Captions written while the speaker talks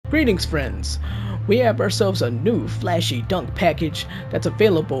Greetings friends! We have ourselves a new flashy dunk package that's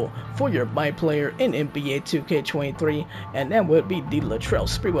available for your MyPlayer in NBA 2K23, and that would be the Latrell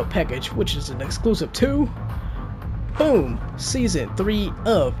Spreewell package, which is an exclusive to boom! Season 3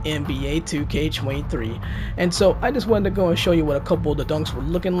 of NBA 2K23. And so I just wanted to go and show you what a couple of the dunks were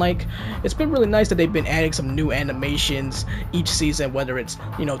looking like. It's been really nice that they've been adding some new animations each season, whether it's,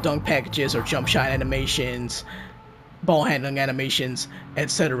 dunk packages or jump shot animations, ball handling animations,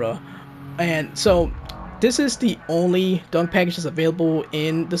 etc. And so this is the only dunk package that's available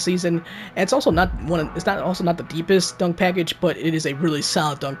in the season, and it's also not the deepest dunk package, but it is a really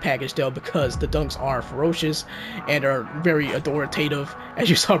solid dunk package though, because the dunks are ferocious and are very authoritative, as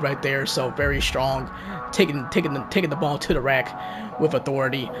you saw right there. So very strong, taking the ball to the rack with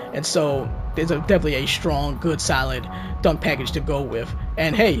authority, and so there's definitely a strong, good, solid dunk package to go with.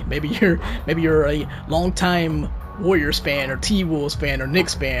 And hey, maybe you're a long time Warriors fan or T-Wolves fan or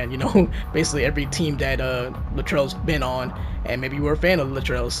Knicks fan, basically every team that Latrell's been on, and maybe you were a fan of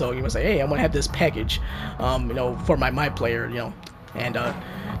Latrell, so you must say, hey, I want to have this package, for my player, and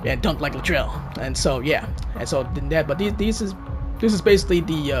dunk like Latrell. And so yeah, and so but this is basically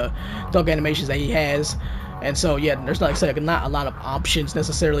the dunk animations that he has. And so yeah, there's not a lot of options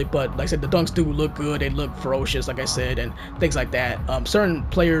necessarily, but like I said, the dunks do look good, they look ferocious, like I said, and things like that. Certain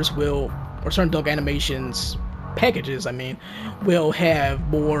players will, or certain dunk animations packages will have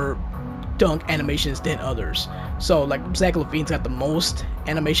more dunk animations than others. So like Zach LaVine's got the most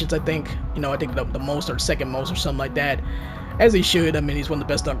animations, I think the most or second most or something like that, as he should. He's one of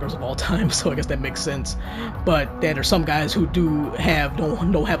the best dunkers of all time, so I guess that makes sense. But there are some guys who don't have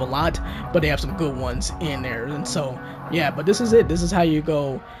a lot, but they have some good ones in there. And so yeah, but this is it. This is how you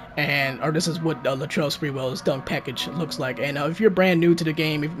go, or this is what Latrell Spreewell's dunk package looks like. And if you're brand new to the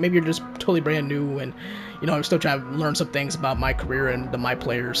game, if maybe you're just totally brand new and I'm still trying to learn some things about my career and the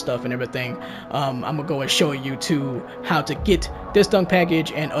MyPlayer stuff and everything, I'm gonna go and show you too how to get this dunk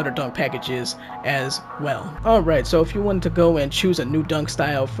package and other dunk packages as well. Alright, so if you wanted to go and choose a new dunk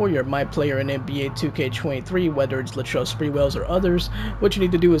style for your MyPlayer in NBA 2K23, whether it's Latrell Spreewell's or others, what you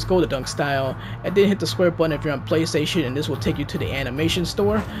need to do is go to dunk style and then hit the square button if you're on PlayStation, and this will take you to the animation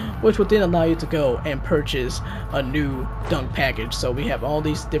store, which will then allow you to go and purchase a new dunk package. So we have all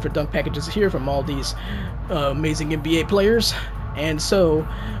these different dunk packages here from all these amazing NBA players. And so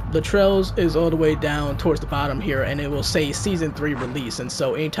Latrell's is all the way down towards the bottom here, and it will say Season 3 release. And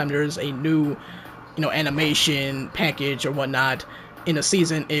so anytime there's a new animation package or whatnot in a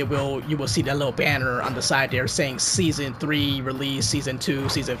season, you will see that little banner on the side there saying Season 3 release, Season 2,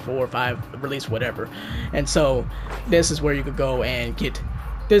 Season 4, 5 release, whatever. And so this is where you could go and get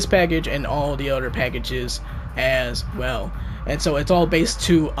this package and all the other packages as well. And so it's all based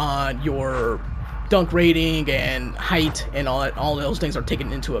on your dunk rating and height, and all those things are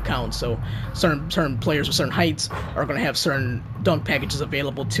taken into account. So certain players with certain heights are going to have certain dunk packages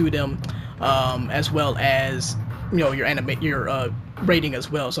available to them, as well as your rating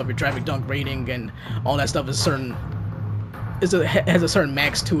as well. So if you're driving dunk rating and all that stuff has a certain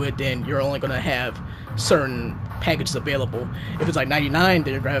max to it, then you're only going to have certain packages available. If it's like 99,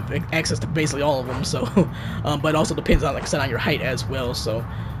 then you're going to have access to basically all of them. So but it also depends on, like I said, on your height as well. So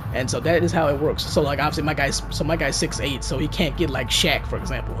that is how it works. So like obviously my guy's 6'8", so he can't get like Shaq, for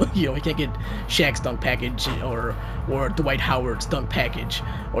example. He can't get Shaq's dunk package or Dwight Howard's dunk package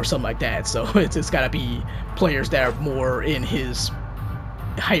or something like that. So it's got to be players that are more in his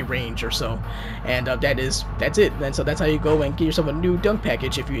height range or so, and that's it. And so that's how you go and get yourself a new dunk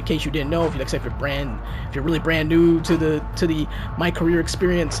package. In case you didn't know, if you're really brand new to the My Career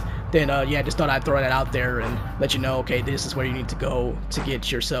experience, then yeah, just thought I'd throw that out there and let you know, okay, this is where you need to go to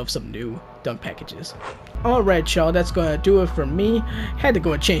get yourself some new dunk packages. Alright y'all, that's gonna do it for me. Had to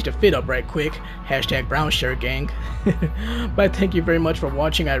go and change the fit up right quick. Hashtag brown shirt gang. But thank you very much for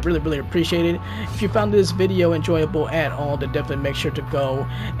watching. I really appreciate it. If you found this video enjoyable at all, then definitely make sure to go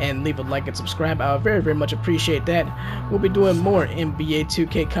and leave a like and subscribe. I would very much appreciate that. We'll be doing more NBA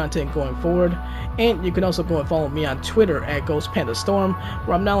 2K content going forward. And you can also go and follow me on Twitter at GhostPandaStorm,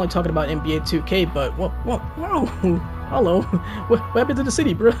 where I'm not only talking about NBA 2K, but whoa, hello, what happened to the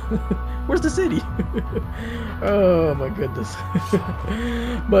city, bro? Where's the city? Oh my goodness.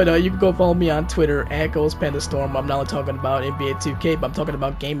 But you can go follow me on Twitter at GhostPandaStorm. I'm not only talking about NBA 2K, but I'm talking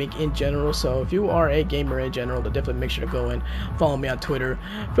about gaming in general. So if you are a gamer in general, then definitely make sure to go and follow me on Twitter.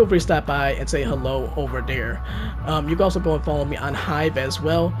 Feel free to stop by and say hello over there. You can also go and follow me on Hive as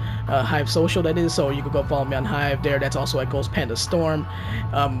well, Hive Social that is. So you can go follow me on Hive there. That's also at GhostPandaStorm.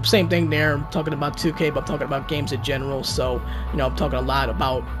 Same thing there. I'm talking about 2K, but I'm talking about games in general. So I'm talking a lot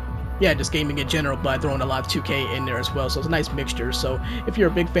about yeah, just gaming in general by throwing a lot of 2K in there as well. So it's a nice mixture. So if you're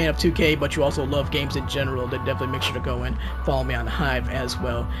a big fan of 2K, but you also love games in general, then definitely make sure to go and follow me on Hive as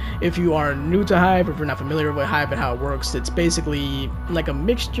well. If you are new to Hive, or if you're not familiar with Hive and how it works, it's basically like a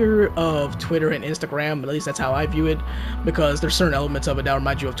mixture of Twitter and Instagram. At least that's how I view it, because there's certain elements of it that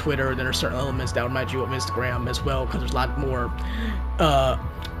remind you of Twitter, and then there's certain elements that remind you of Instagram as well, because there's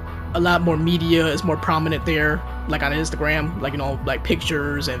a lot more media is more prominent there, like on Instagram, like, you know, like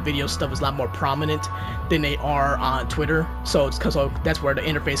pictures and video stuff is a lot more prominent than they are on Twitter. So it's because that's where the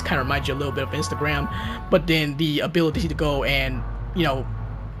interface kind of reminds you a little bit of Instagram, but then the ability to go and, you know,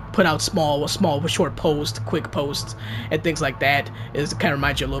 put out small short posts, quick posts, and things like that is kind of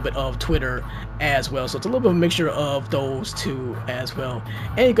reminds you a little bit of Twitter as well. So it's a little bit of a mixture of those two as well.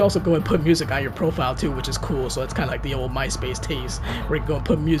 And you can also go and put music on your profile too, which is cool. So it's kind of like the old MySpace taste, where you can go and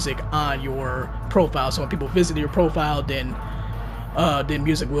put music on your profile. So when people visit your profile, then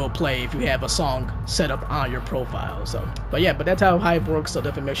music will play if you have a song set up on your profile. So, but that's how Hive works. So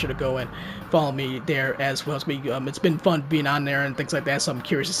definitely make sure to go and follow me there as well. It's been fun being on there and things like that. So I'm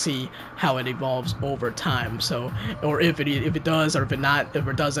curious to see how it evolves over time. So, or if it does, or if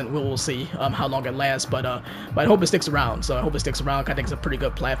it doesn't, we'll see how long it lasts. But I hope it sticks around. So I hope it sticks around. I think it's a pretty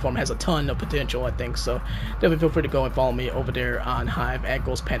good platform. It has a ton of potential, I think. So definitely feel free to go and follow me over there on Hive at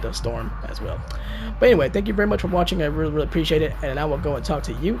Ghost Panda Storm as well. But anyway, thank you very much for watching. I really appreciate it, and I will go and talk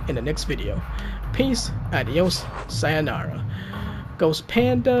to you in the next video. Peace, adios, sayonara. Ghost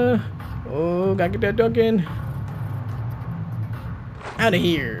Panda. Oh, gotta get that duck in. Out of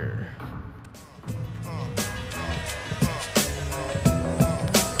here.